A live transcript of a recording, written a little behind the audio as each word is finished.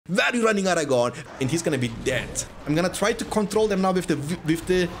Where are you running, Aragorn? And he's gonna be dead. I'm gonna try to control them now with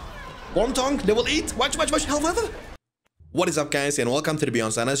the Wonton, level 8. Watch, however. What is up, guys, and welcome to the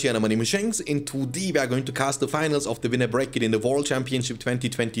BeyondStandards channel. My name is Shanks, and today we are going to cast the finals of the winner bracket in the World Championship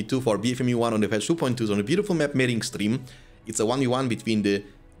 2022 for BFME1 on the patch 2.2 on a beautiful map Mering Stream. It's a 1v1 between the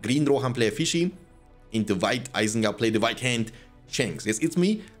green Rohan player Fishy and the white Isengard player, the white hand Shanks. Yes, it's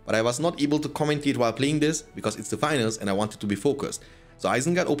me, but I was not able to commentate while playing this because it's the finals and I wanted to be focused. So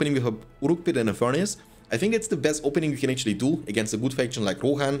Isengard opening with a Uruk pit and a furnace. I think it's the best opening you can actually do against a good faction like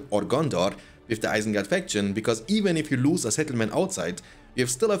Rohan or Gondor with the Isengard faction, because even if you lose a settlement outside, you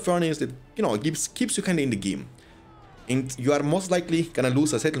have still a furnace that, you know, keeps you kind of in the game. And you are most likely gonna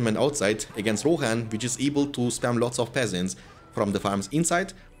lose a settlement outside against Rohan, which is able to spam lots of peasants from the farms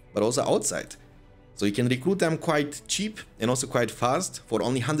inside, but also outside. So you can recruit them quite cheap and also quite fast for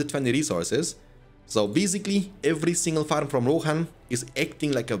only 120 resources. So basically, every single farm from Rohan is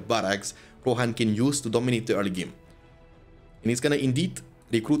acting like a barracks Rohan can use to dominate the early game. And he's gonna indeed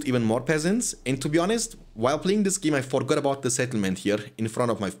recruit even more peasants. And to be honest, while playing this game, I forgot about the settlement here in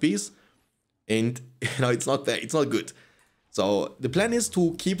front of my face. And you know, it's not fair, it's not good. So the plan is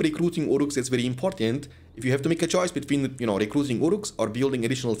to keep recruiting Uruks. It's very important. If you have to make a choice between, you know, recruiting Uruks or building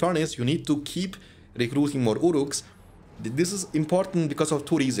additional furnace, you need to keep recruiting more Uruks. This is important because of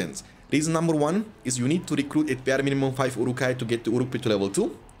two reasons. Reason number one is you need to recruit at bare minimum 5 Urukai to get the Uruk pit to level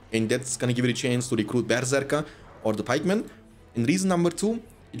 2. And that's gonna give you a chance to recruit Berserker or the Pikeman. And reason number two,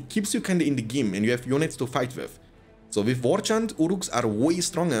 it keeps you kinda in the game and you have units to fight with. So with Warchant, Uruks are way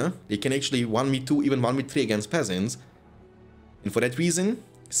stronger. They can actually 1v2, even 1v3 against peasants. And for that reason,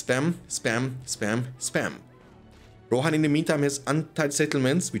 spam, spam, spam, spam. Rohan in the meantime has untied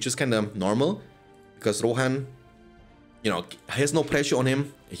settlements, which is kinda normal, because Rohan, you know, has no pressure on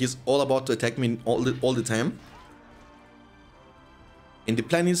him. He's all about to attack me all the time. And the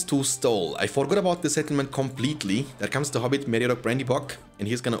plan is to stall. I forgot about the settlement completely. There comes the Hobbit Meriadoc Brandybuck, and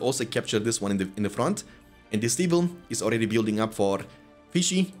he's gonna also capture this one in the front. And the stable is already building up for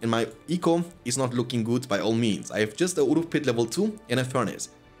Fishy, and my eco is not looking good by all means. I have just a Uruk pit level 2 and a furnace.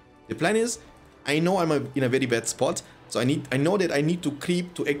 The plan is, I know I'm in a very bad spot, so I know that I need to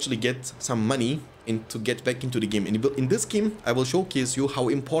creep to actually get some money and to get back into the game. In this game, I will showcase you how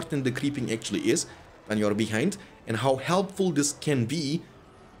important the creeping actually is when you're behind, and how helpful this can be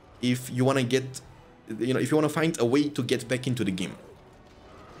if you want to get, you know, if you want to find a way to get back into the game.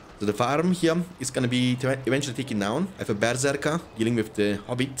 So the farm here is going to be eventually taken down. I have a Berserker dealing with the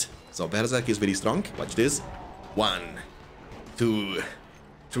Hobbit. So Berserker is very strong. Watch this. 1, 2,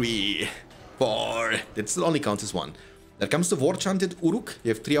 3, 4. That still only counts as 1. There comes the War-Chanted Uruk. You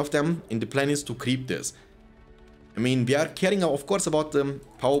have 3 of them, and the plan is to creep this. I mean, we are caring, of course, about the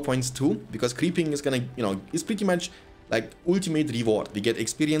power points too, because creeping is gonna, you know, is pretty much like ultimate reward. We get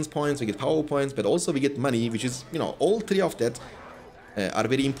experience points, we get power points, but also we get money, which is, you know, all 3 of that are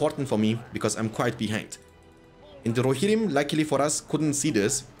very important for me because I'm quite behind. And the Rohirrim, luckily for us, couldn't see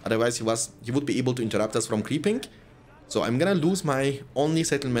this. Otherwise, he would be able to interrupt us from creeping. So I'm gonna lose my only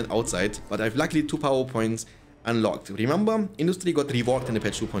settlement outside, but I've luckily 2 power points unlocked. Remember, Industry got reworked in the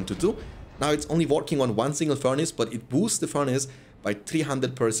patch 2.22. Now it's only working on 1 single furnace, but it boosts the furnace by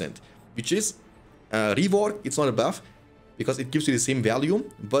 300%, which is rework. It's not a buff because it gives you the same value.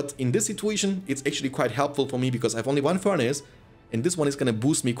 But in this situation, it's actually quite helpful for me because I have only 1 furnace, and this one is gonna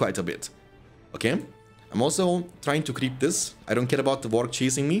boost me quite a bit. Okay, I'm also trying to creep this. I don't care about the work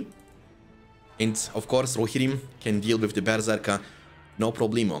chasing me, and of course Rohirrim can deal with the Berserker, no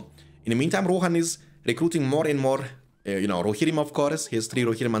problemo. In the meantime, Rohan is recruiting more and more. You know, Rohirrim, of course, he has 3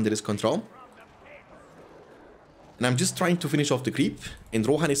 Rohirrim under his control. And I'm just trying to finish off the creep, and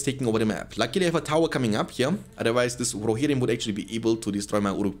Rohan is taking over the map. Luckily, I have a tower coming up here, otherwise this Rohirrim would actually be able to destroy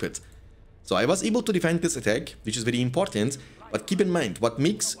my Uruk pit. So I was able to defend this attack, which is very important, but keep in mind, what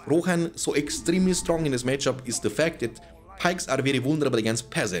makes Rohan so extremely strong in this matchup is the fact that pikes are very vulnerable against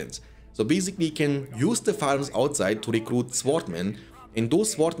peasants. So basically, you can use the farms outside to recruit swordmen, and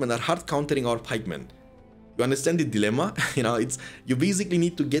those swordmen are hard countering our pikemen. You understand the dilemma? You know, you basically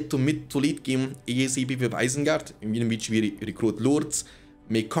need to get to mid to late game ASAP with Isengard, in which we recruit lords,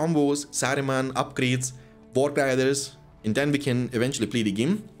 make combos, Saruman, upgrades, war riders, and then we can eventually play the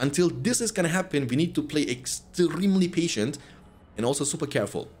game. Until this is gonna happen, we need to play extremely patient and also super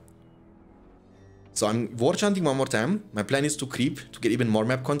careful. So I'm war chanting one more time. My plan is to creep to get even more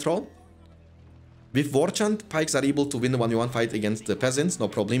map control. With war chant, pikes are able to win the 1v1 fight against the peasants, no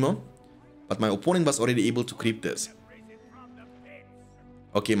problemo. But my opponent was already able to creep this.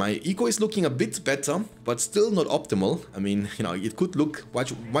 Okay, my eco is looking a bit better, but still not optimal. I mean, you know, it could look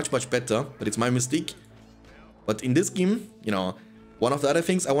much better, but it's my mistake. But in this game, you know, One of the other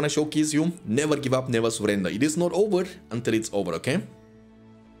things I want to showcase you, never give up, never surrender. It is not over until it's over, okay?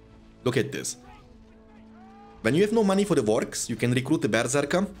 Look at this. When you have no money for the works, you can recruit the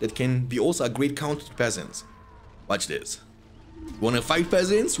Berserker that can be also a great counter to peasants. Watch this. You want to fight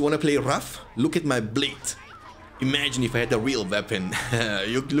peasants? You want to play rough? Look at my blade. Imagine if I had a real weapon.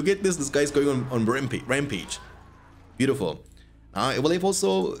 Look at this guy's going on rampage. Beautiful. I will have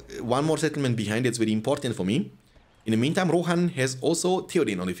also one more settlement behind. It's very important for me. In the meantime, Rohan has also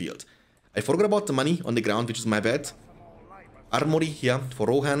Theoden on the field. I forgot about the money on the ground, which is my bad. Armory here for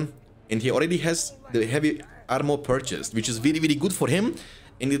Rohan. And he already has the heavy armor purchased, which is very, very good for him.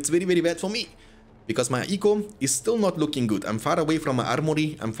 And it's very, very bad for me. Because my eco is still not looking good. I'm far away from my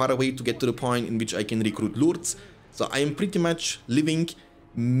armory. I'm far away to get to the point in which I can recruit lords. So I am pretty much living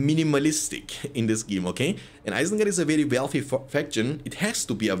minimalistic in this game, okay? And Isengard is a very wealthy faction. It has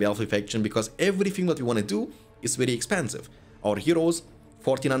to be a wealthy faction because everything that we want to do is very expensive. Our heroes,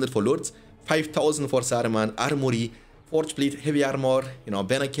 1400 for lords, 5000 for Saruman, armory, forge plate, heavy armor, you know,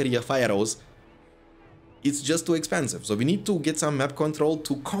 banner carrier, fire arrows. It's just too expensive. So we need to get some map control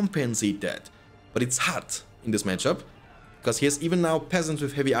to compensate that. But it's hard in this matchup because he has even now peasants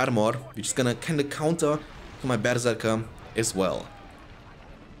with heavy armor, which is gonna kind of counter to my Berserker as well.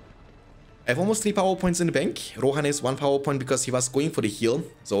 I have almost 3 power points in the bank. Rohan has 1 power point because he was going for the heal.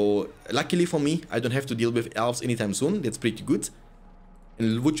 So luckily for me, I don't have to deal with elves anytime soon. That's pretty good.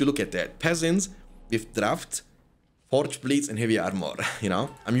 And would you look at that? Peasants with draft, forge blades and heavy armor. You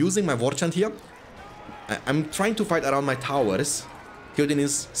know, I'm using my war chant here. I'm trying to fight around my towers. Theoden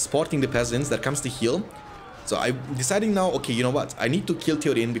is sporting the peasants. There comes the heal. So I'm deciding now, okay, you know what? I need to kill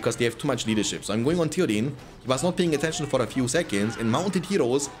Theoden because they have too much leadership. So I'm going on Theoden. He was not paying attention for a few seconds. And mounted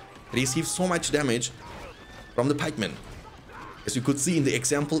heroes receive so much damage from the pikemen. As you could see in the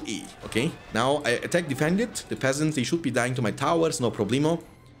example A, okay? Now I attack defended. The peasants, they should be dying to my towers, no problemo.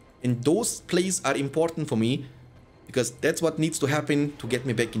 And those plays are important for me because that's what needs to happen to get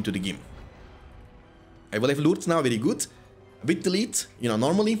me back into the game. I will have lords now, very good. A bit delete, you know,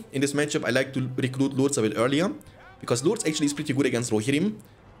 normally in this matchup I like to recruit lords a bit earlier because lords actually is pretty good against Rohirrim.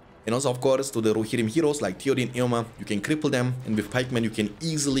 And also, of course, to the Rohirrim heroes like Theoden and Eomer, you can cripple them, and with pikemen you can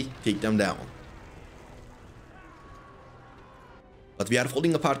easily take them down. But we are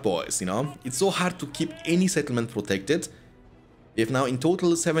falling apart, boys, you know. It's so hard to keep any settlement protected. We have now in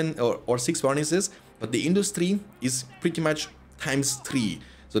total 7 or 6 furnaces, but the industry is pretty much times 3.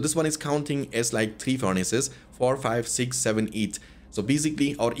 So this one is counting as like 3 furnaces, 4, 5, 6, 7, 8. So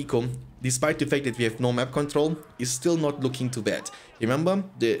basically our eco, despite the fact that we have no map control, is still not looking too bad. Remember,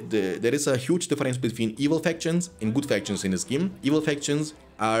 there is a huge difference between evil factions and good factions in this game. Evil factions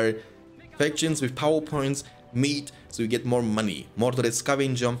are factions with power points made so you get more money. Mordor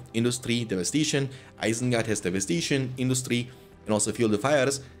scavenger, industry, devastation. Isengard has devastation, industry, and also fuel the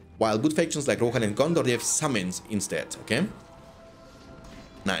fires. While good factions like Rohan and Gondor, they have summons instead, okay?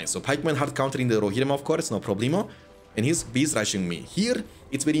 Nice, so pikemen hard countering the Rohirrim, of course, no problemo. And he's base rushing me. Here,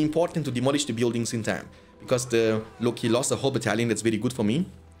 it's very important to demolish the buildings in time. Because look, he lost a whole battalion, that's very good for me.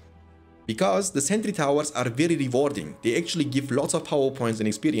 Because the sentry towers are very rewarding. They actually give lots of power points and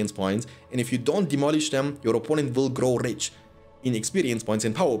experience points. And if you don't demolish them, your opponent will grow rich in experience points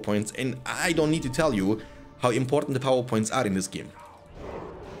and power points. And I don't need to tell you how important the power points are in this game.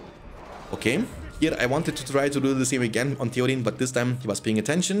 Okay, here I wanted to try to do the same again on Theoden, but this time he was paying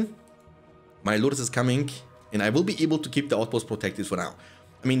attention. My Lourdes is coming. And I will be able to keep the outpost protected for now.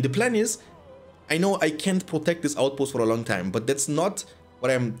 I mean, the plan is, I know I can't protect this outpost for a long time, but that's not what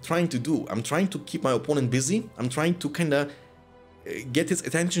I'm trying to do. I'm trying to keep my opponent busy. I'm trying to kind of get his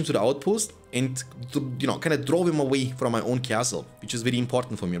attention to the outpost and to, you know, kind of draw him away from my own castle, which is very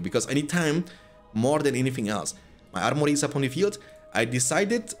important for me because I need time more than anything else. My armory is up on the field. I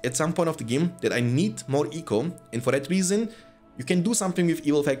decided at some point of the game that I need more eco, and for that reason, you can do something with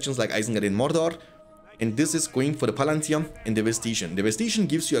evil factions like Isengard and Mordor. And this is going for the Palantir and Devastation. Devastation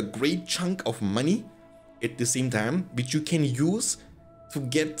gives you a great chunk of money at the same time, which you can use to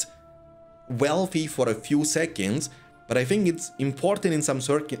get wealthy for a few seconds. But I think it's important in some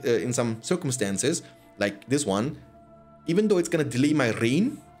circumstances, like this one, even though it's going to delay my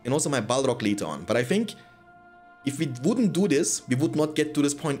reign and also my Balrog later on. But I think if we wouldn't do this, we would not get to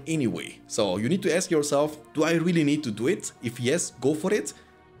this point anyway. So you need to ask yourself, do I really need to do it? If yes, go for it.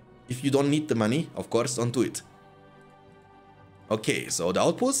 If you don't need the money, of course, don't do it. Okay, so the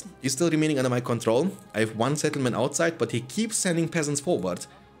outpost is still remaining under my control. I have 1 settlement outside, but he keeps sending peasants forward,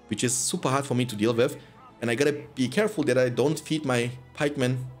 which is super hard for me to deal with. And I gotta be careful that I don't feed my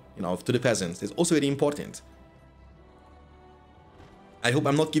pikemen, you know, to the peasants. It's also very important. I hope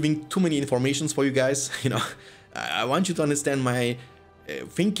I'm not giving too many informations for you guys. You know, I want you to understand my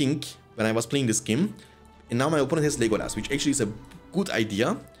thinking when I was playing this game. And now my opponent has Legolas, which actually is a good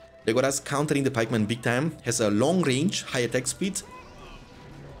idea. Legolas countering the pikeman big time, has a long range, high attack speed,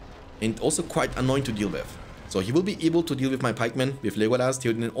 and also quite annoying to deal with. So he will be able to deal with my pikeman with Legolas,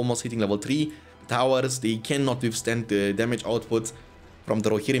 Theoden almost hitting level 3. The towers, they cannot withstand the damage output from the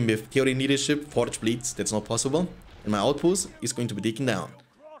Rohirrim with Theoden leadership, Forge Blades, that's not possible. And my outpost is going to be taken down.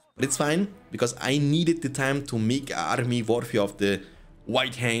 But it's fine, because I needed the time to make an army worthy of the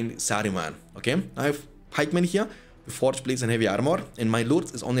White Hand Saruman. Okay, I have pikemen here with Forge Blades and heavy armor, and my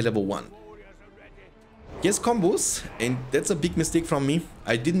lords is only level 1. Yes, combos, and that's a big mistake from me.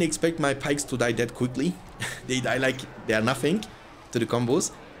 I didn't expect my pikes to die that quickly. They die like they are nothing to the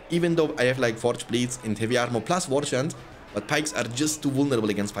combos, even though I have like Forge Blades and heavy armor plus Warchant, but pikes are just too vulnerable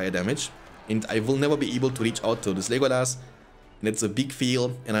against fire damage, and I will never be able to reach out to this Legolas. That's a big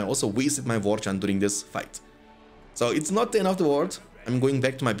fail, and I also wasted my Warchant during this fight. So it's not the end of the world. I'm going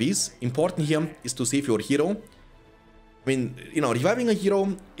back to my base. Important here is to save your hero. I mean, you know, reviving a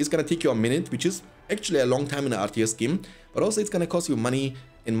hero is gonna take you a minute, which is actually a long time in an RTS game, but also it's gonna cost you money,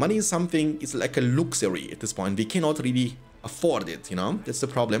 and money is something, it's like a luxury at this point. We cannot really afford it, you know, that's the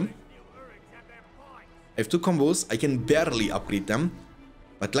problem. I have 2 combos, I can barely upgrade them,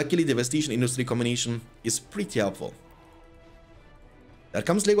 but luckily the Vestige and Industry combination is pretty helpful. There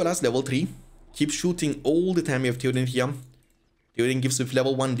comes Legolas, level 3, keep shooting all the time. We have Theoden here. Theoden gives with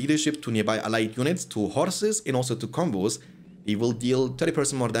level 1 leadership to nearby allied units, to horses, and also to combos. They will deal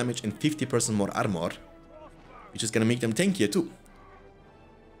 30% more damage and 50% more armor, which is gonna make them tankier too.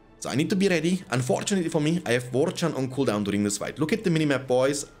 So I need to be ready. Unfortunately for me, I have Warchan on cooldown during this fight. Look at the minimap,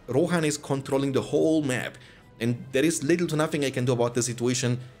 boys. Rohan is controlling the whole map, and there is little to nothing I can do about the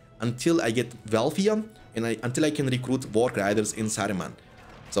situation until I get Valfia and until I can recruit Warg Riders in Saruman.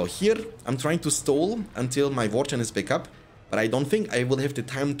 So here, I'm trying to stall until my Warchan is back up, but I don't think I will have the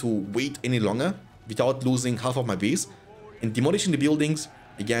time to wait any longer without losing half of my base. And demolishing the buildings,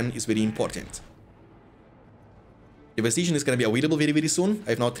 again, is very important. Devastation is going to be available very, very soon.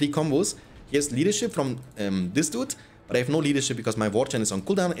 I have now 3 combos. He has leadership from this dude, but I have no leadership because my Warchan is on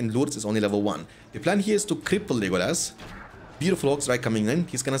cooldown and Lourdes is only level 1. The plan here is to cripple Legolas. Beautiful Hawkstrike coming in.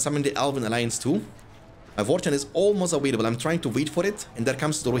 He's going to summon the Elven Alliance too. My Warchan is almost available. I'm trying to wait for it, and there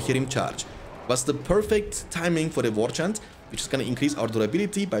comes the Rohirrim charge. Was the perfect timing for the Warchant, which is going to increase our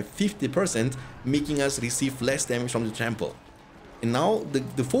durability by 50%, making us receive less damage from the trample. And now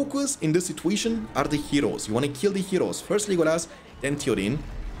the focus in this situation are the heroes. You want to kill the heroes. First Legolas, then Theoden.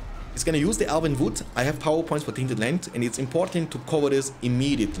 He's going to use the Elven Wood. I have power points for Tainted Land, and it's important to cover this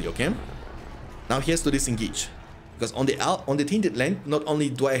immediately, okay? Now he has to disengage. Because on the Tainted Land, not only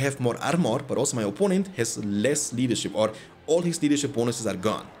do I have more armor, but also my opponent has less leadership, or all his leadership bonuses are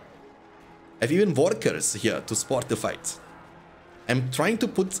gone. I have even workers here to support the fight. I'm trying to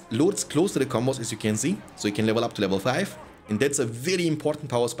put Lords close to the combos, as you can see, so he can level up to level 5. And that's a very important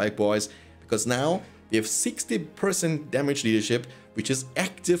power spike, boys, because now we have 60% damage leadership, which is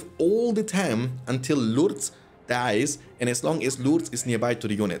active all the time until Lourdes dies, and as long as Lourdes is nearby to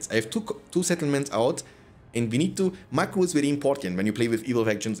the units. I have two settlements out, and we need to... Macro is very important when you play with evil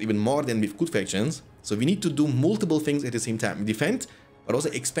factions, even more than with good factions. So we need to do multiple things at the same time. Defend, but also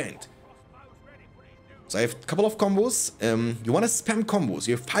expand. So I have a couple of combos. You want to spam combos.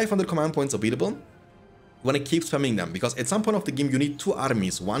 You have 500 command points available. You want to keep spamming them, because at some point of the game you need 2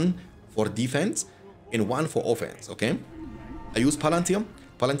 armies, one for defense and one for offense, okay? I use Palantir.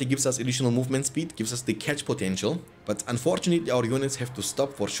 Palantir gives us additional movement speed, gives us the catch potential, but unfortunately our units have to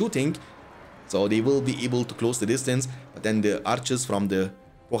stop for shooting, so they will be able to close the distance, but then the archers from the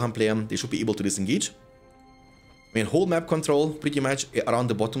Rohan player, they should be able to disengage. I mean, whole map control pretty much around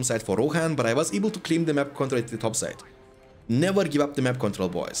the bottom side for Rohan, but I was able to claim the map control at the top side. Never give up the map control,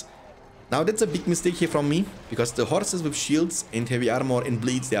 boys. Now that's a big mistake here from me, because the horses with shields and heavy armor and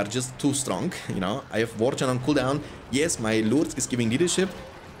blades, they are just too strong, you know. I have Warchan on cooldown. Yes, my Lords is giving leadership,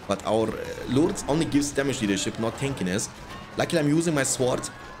 but our Lords only gives damage leadership, not tankiness. Luckily I'm using my sword,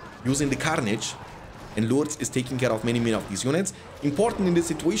 using the Carnage, and Lords is taking care of many of these units. Important in this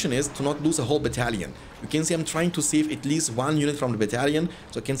situation is to not lose a whole battalion. You can see I'm trying to save at least 1 unit from the battalion,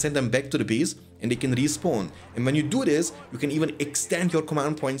 so I can send them back to the base and they can respawn. And when you do this, you can even extend your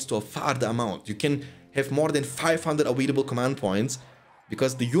command points to a farther amount. You can have more than 500 available command points,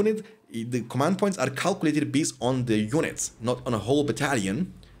 because the command points are calculated based on the units, not on a whole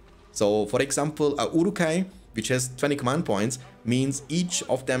battalion. So for example, a Urukai, which has 20 command points, means each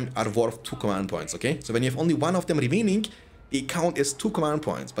of them are worth 2 command points, okay? So when you have only 1 of them remaining, they count as 2 command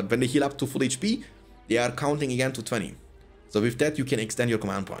points, but when they heal up to full HP, they are counting again to 20. So with that, you can extend your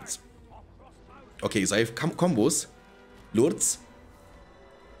command points. Okay, so I have combos, Lords,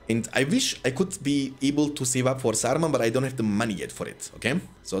 And I wish I could be able to save up for Saruman, but I don't have the money yet for it, okay?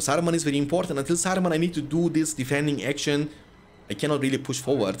 So Saruman is very important. Until Saruman, I need to do this defending action. I cannot really push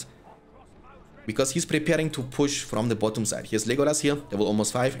forward because he's preparing to push from the bottom side. He has Legolas here, level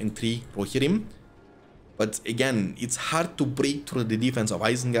almost 5, and 3 Rohirrim. But again, it's hard to break through the defense of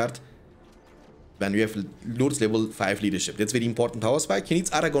Isengard when we have Lord's level 5 leadership. That's very important power spike. He needs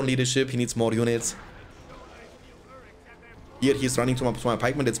Aragorn leadership, he needs more units. Here he's running to my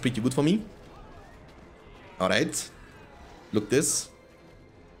pikeman, that's pretty good for me. Alright. Look this.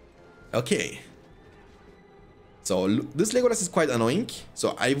 Okay. So this Legolas is quite annoying.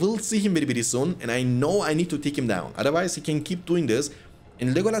 So I will see him very, very soon. And I know I need to take him down. Otherwise he can keep doing this.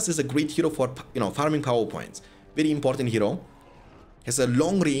 And Legolas is a great hero for, farming power points. Very important hero. Has a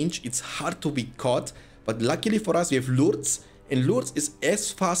long range. It's hard to be caught. But luckily for us we have Lords. And Lords is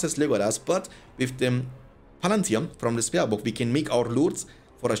as fast as Legolas. But with them Palantir from the spellbook, we can make our Lords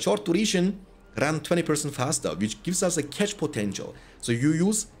for a short duration run 20% faster, which gives us a catch potential. So you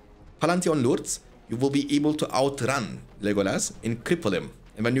use Palantir on Lords, you will be able to outrun Legolas and cripple him.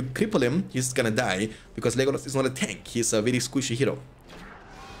 And when you cripple him, he's gonna die because Legolas is not a tank. He's a very squishy hero.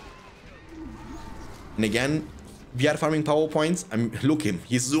 And again, we are farming power points. Look him,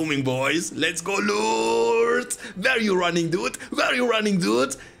 he's zooming, boys. Let's go, Lords! Where are you running, dude? Where are you running,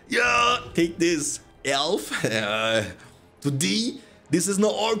 dude? Yeah, take this. Elf to D. This is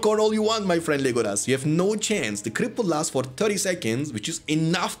no Orc all you want, my friend Legolas. You have no chance. The cripple lasts for 30 seconds, which is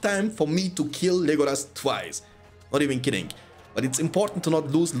enough time for me to kill Legolas twice. Not even kidding. But it's important to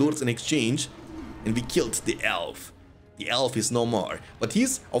not lose Lords in exchange. And we killed the Elf. The Elf is no more. But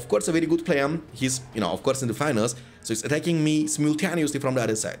he's, of course, a very good player. He's, of course, in the finals. So he's attacking me simultaneously from the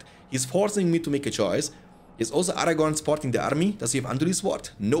other side. He's forcing me to make a choice. He's also Aragorn supporting the army. Does he have Anduril Sword?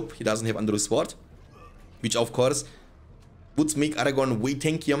 Nope, he doesn't have Anduril Sword. Which of course would make Aragorn way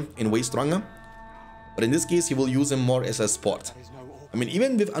tankier and way stronger. But in this case he will use him more as a support. I mean,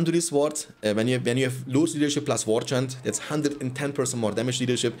 even with Anduril Sword, when you have Lord's leadership plus War Chant, that's 110% more damage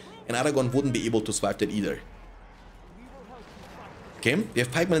leadership, and Aragorn wouldn't be able to swipe that either. Okay, we have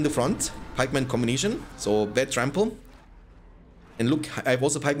Pikeman in the front, Pikeman combination, so bad trample. And look, I have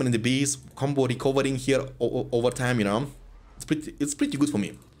also Pikeman in the base, combo recovering here over time, It's pretty good for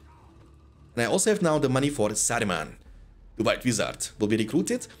me. And I also have now the money for Saruman. The White Wizard will be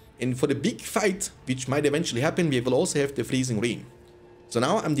recruited. And for the big fight, which might eventually happen, we will also have the Freezing Rain. So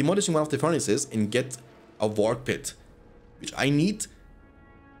now I'm demolishing one of the furnaces and get a Warg Pit, which I need.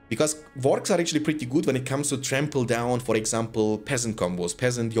 Because Wargs are actually pretty good when it comes to trample down, for example, Peasant combos.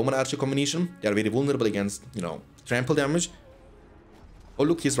 Peasant Yeoman Archer combination. They are very vulnerable against, trample damage. Oh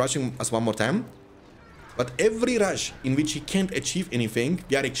look, he's rushing us one more time. But every rush in which he can't achieve anything,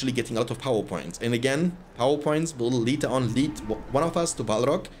 we are actually getting a lot of power points. And again, power points will later on lead one of us to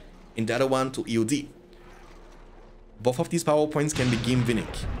Balrog and the other one to EOD. Both of these power points can be game winning.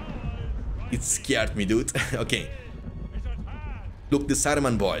 It scared me, dude. Okay. Look, the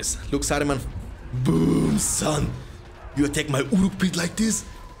Saruman, boys. Look, Saruman. Boom, son. You attack my Uruk pit like this?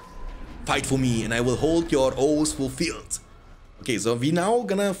 Fight for me and I will hold your oaths fulfilled. Okay, so we now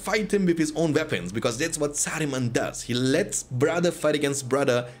gonna fight him with his own weapons, because that's what Saruman does. He lets brother fight against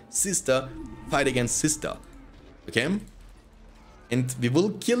brother, sister fight against sister. Okay? And we will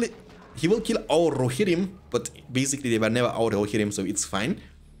kill it. He will kill our Rohirrim, but basically they were never our Rohirrim, so it's fine.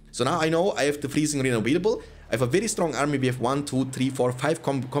 So now I know I have the Freezing Rain available. I have a very strong army. We have 1, 2, 3, 4, 5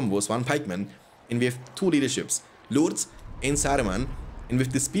 combos, 1 pikeman, and we have 2 leaderships, Lords and Saruman. And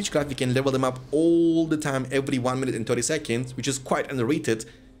with the Speechcraft, we can level them up all the time, every 1 minute and 30 seconds, which is quite underrated.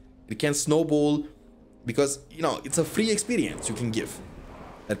 It can snowball because, it's a free experience you can give.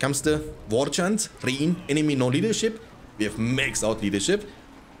 That comes the War Chant, Rain, enemy no leadership. We have maxed out leadership.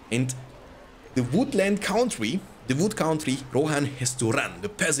 And the woodland country, Rohan has to run. The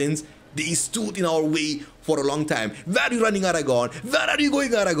peasants, they stood in our way for a long time. Where are you running, Aragorn? Where are you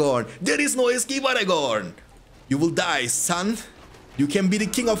going, Aragorn? There is no escape, Aragorn. You will die, son. You can be the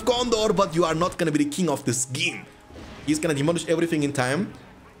king of Gondor, but you are not gonna be the king of this game. He's gonna demolish everything in time.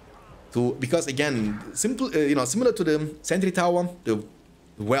 Because again, similar to the Sentry Tower, the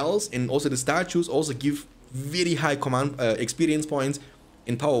wells and also the statues also give very high command experience points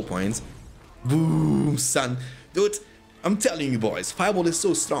and power points. Boom, son. Dude, I'm telling you, boys, Fireball is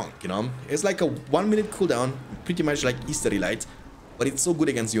so strong, It's like a 1 minute cooldown, pretty much like Easterly Light, but it's so good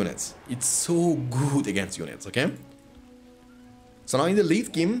against units. It's so good against units, okay? So now in the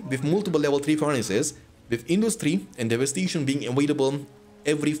late game, with multiple level 3 furnaces, with Industry and Devastation being available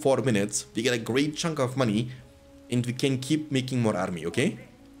every 4 minutes, we get a great chunk of money, and we can keep making more army, okay?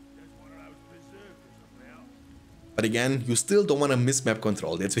 But again, you still don't want to miss map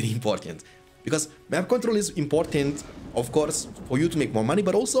control. That's very important. Because map control is important, of course, for you to make more money,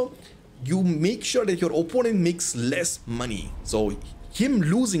 but also you make sure that your opponent makes less money. So him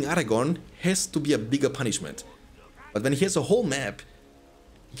losing Aragon has to be a bigger punishment. But when he has a whole map,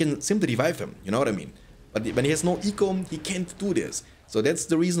 you can simply revive him, you know what I mean? But when he has no eco, he can't do this. So that's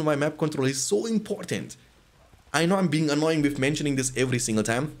the reason why map control is so important. I know I'm being annoying with mentioning this every single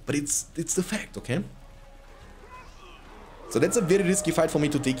time, but it's the fact, okay? So that's a very risky fight for me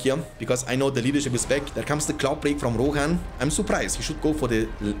to take here, because I know the leadership is back. There comes the Cloud Break from Rohan. I'm surprised. He should go for the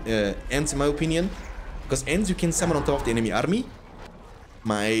Ents in my opinion, because Ents you can summon on top of the enemy army.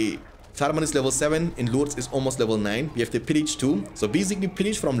 My Saruman is level 7 and Lourdes is almost level 9. We have the Pillage too. So basically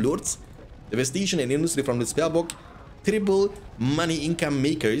Pillage from Lourdes, Devastation and Industry from the Spellbook, triple money income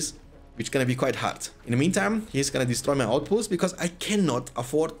makers, which is gonna be quite hard. In the meantime, he's gonna destroy my outpost because I cannot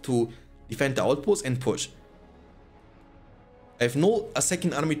afford to defend the outpost and push. I have a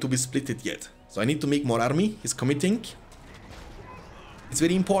second army to be splitted yet, so I need to make more army. He's committing. It's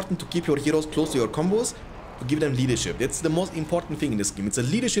very important to keep your heroes close to your combos, to give them leadership. That's the most important thing in this game. It's a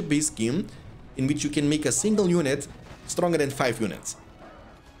leadership based game in which you can make a single unit stronger than 5 units.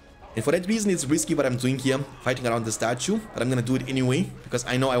 And for that reason it's risky what I'm doing here, fighting around the statue, but I'm gonna do it anyway because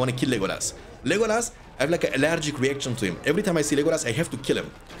I know I want to kill Legolas. Legolas, I have like an allergic reaction to him. Every time I see Legolas I have to kill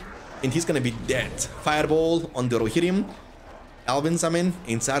him. And he's gonna be dead. Fireball on the Rohirrim. Alvin summon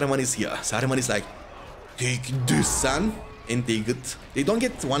and Saruman is here. Saruman is like, take this, son. And they don't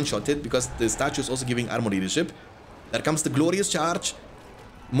get one-shotted because the statue is also giving armor leadership. There comes the glorious charge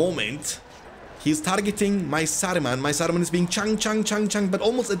moment. He's targeting my Saruman. My Saruman is being chung, but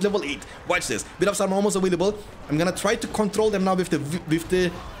almost at level 8. Watch this. Bit of Saruman almost available. I'm gonna try to control them now with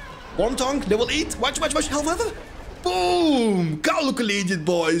the Worm Tongue, level 8. Watch. Hellfeather. Boom! Calculated,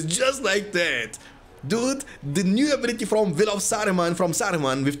 boys. Just like that. Dude, the new ability from Will of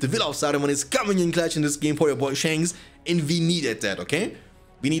Saruman, with the Will of Saruman is coming in clutch in this game for your boy Shanks, and we needed that, okay?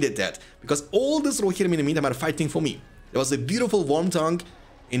 We needed that, because all this Rohirrim in the meantime are fighting for me. There was a beautiful Worm Tongue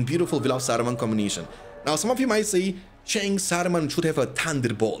and beautiful Will of Saruman combination. Now, some of you might say, Shanks, Saruman should have a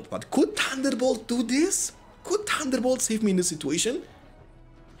Thunderbolt, but could Thunderbolt do this? Could Thunderbolt save me in this situation?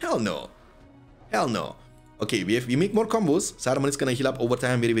 Hell no. Hell no. Okay, we make more combos. Saruman is gonna heal up over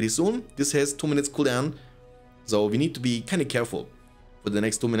time very soon. This has 2 minutes cooldown, so we need to be kind of careful for the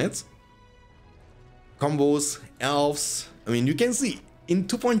next 2 minutes. Combos, elves. I mean, you can see in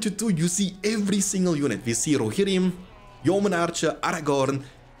 2.22 you see every single unit. We see Rohirrim, Yeoman Archer, Aragorn,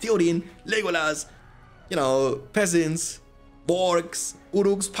 Theoden, Legolas, you know, peasants, Borgs,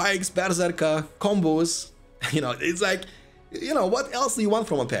 Uruks, Pikes, Berserker, combos. You know, it's like, you know, what else do you want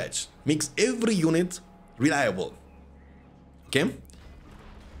from a patch? Makes every unit reliable, okay?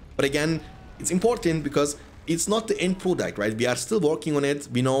 But again, it's important because it's not the end product, right? We are still working on it.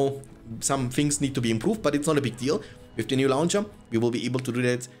 We know some things need to be improved, but it's not a big deal. With the new launcher, we will be able to do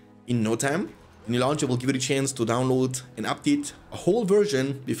that in no time. The new launcher will give you the chance to download and update a whole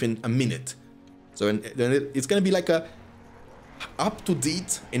version within a minute. So then it's gonna be like a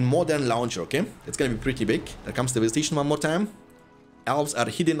up-to-date and modern launcher, okay? It's gonna be pretty big. There comes the Devastation one more time. Elves are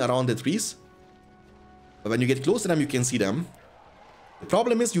hidden around the trees, but when you get close to them, you can see them. The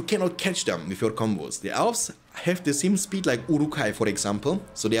problem is you cannot catch them with your combos. The elves have the same speed like Uruk-hai, for example,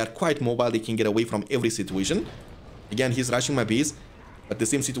 so they are quite mobile. They can get away from every situation. Again, he's rushing my base, but the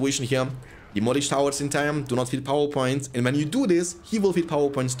same situation here. Demolish towers in time, do not feed power points, and when you do this, he will feed power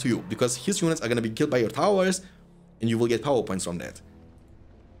points to you, because his units are going to be killed by your towers, and you will get power points from that.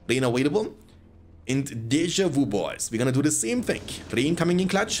 Rain available, and Deja Vu, boys. We're going to do the same thing. Rain coming in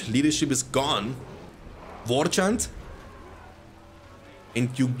clutch, leadership is gone. War chant, and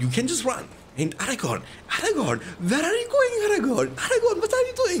you can just run. And Aragorn, where are you going, Aragorn, what are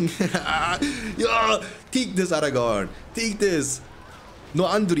you doing? Yeah, take this, Aragorn, take this. No,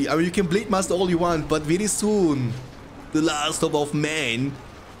 Andri, I mean, you can Blade Master all you want, but very soon, the last hope of man,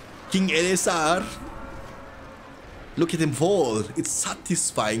 King Elessar, look at him fall. It's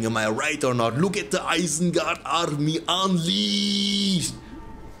satisfying, am I right or not? Look at the Isengard army unleashed.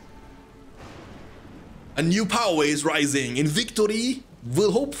 A new power is rising, and victory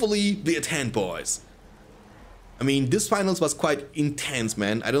will hopefully be at hand, boys. I mean, this finals was quite intense,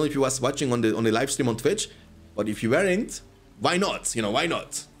 man. I don't know if you was watching on the live stream on Twitch, but if you weren't, why not? You know, why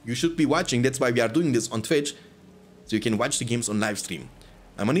not? You should be watching. That's why we are doing this on Twitch, so you can watch the games on live stream.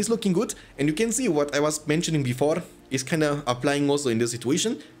 My money is looking good, and you can see what I was mentioning before is kind of applying also in this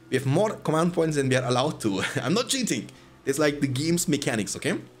situation. We have more command points than we are allowed to. I'm not cheating. It's like the game's mechanics,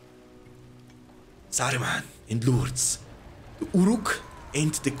 okay? Saruman and Lourdes, the Uruk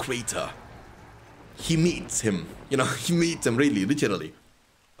and the Crater. he meets him. You know, he meets him really, literally.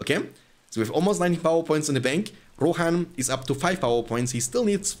 Okay? So we have almost 90 power points in the bank. Rohan is up to 5 power points. He still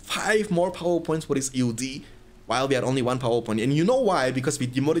needs 5 more power points for his EOD, while we are only 1 power point. And you know why? Because we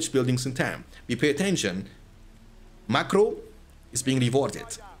demolish buildings in time. We pay attention. Macro is being rewarded.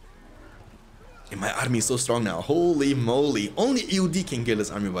 And my army is so strong now. Holy moly. Only EOD can kill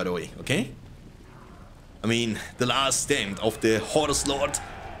this army, by the way. Okay? I mean, the last stand of the Horse Lord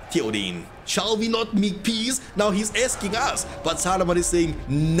Theoden. Shall we not make peace? Now he's asking us. But Saruman is saying,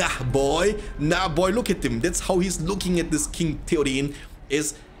 nah boy, look at him. That's how he's looking at this King Theoden.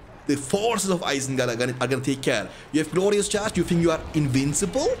 Is the forces of Isengard are gonna take care. You have glorious charge, you think you are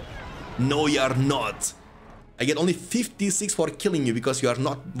invincible? No, you are not. I get only 56 for killing you because you are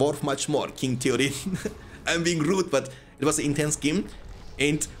not worth much more, King Theoden. I'm being rude, but it was an intense game.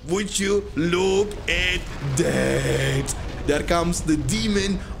 And would you look at that? There comes the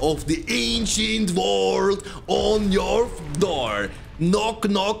demon of the ancient world on your door. Knock,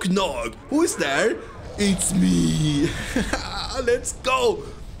 knock, knock. Who is there? It's me. Let's go.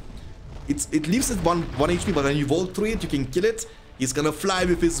 It leaves at 1 HP, but when you vault through it, you can kill it. He's gonna fly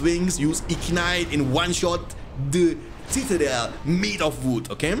with his wings, use Ignite, and one-shot the citadel made of wood,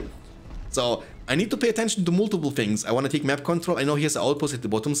 okay? So I need to pay attention to multiple things. I want to take map control. I know he has an outpost at the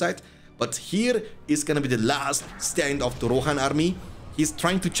bottom side, but here is gonna be the last stand of the Rohan army. He's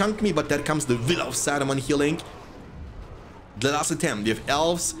trying to chunk me, but there comes the Will of Saruman healing. The last attempt. We have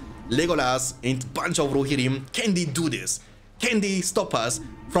elves, Legolas, and bunch of Rohirrim. Can they do this? Can they stop us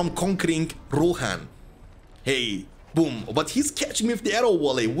from conquering Rohan? Hey, boom. But he's catching me with the arrow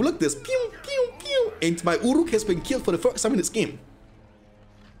volley. Look at this. Pew, pew, pew. And my Uruk has been killed for the first time in this game.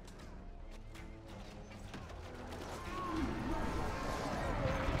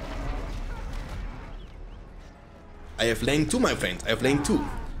 I have lane 2, my friend. I have lane 2.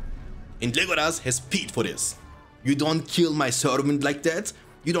 And Legolas has paid for this. You don't kill my servant like that.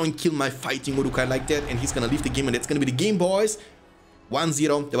 You don't kill my fighting Uruk-hai like that. And he's gonna leave the game, and that's gonna be the game, boys.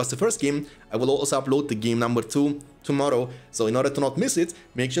 1-0. That was the first game. I will also upload the game number 2 tomorrow. So in order to not miss it,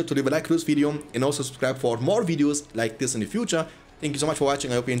 make sure to leave a like to this video and also subscribe for more videos like this in the future. Thank you so much for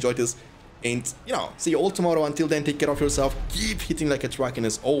watching. I hope you enjoyed this. And, you know, see you all tomorrow. Until then, take care of yourself. Keep hitting like a truck. And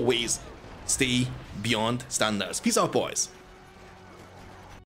as always, stay beyond standards. Peace out, boys.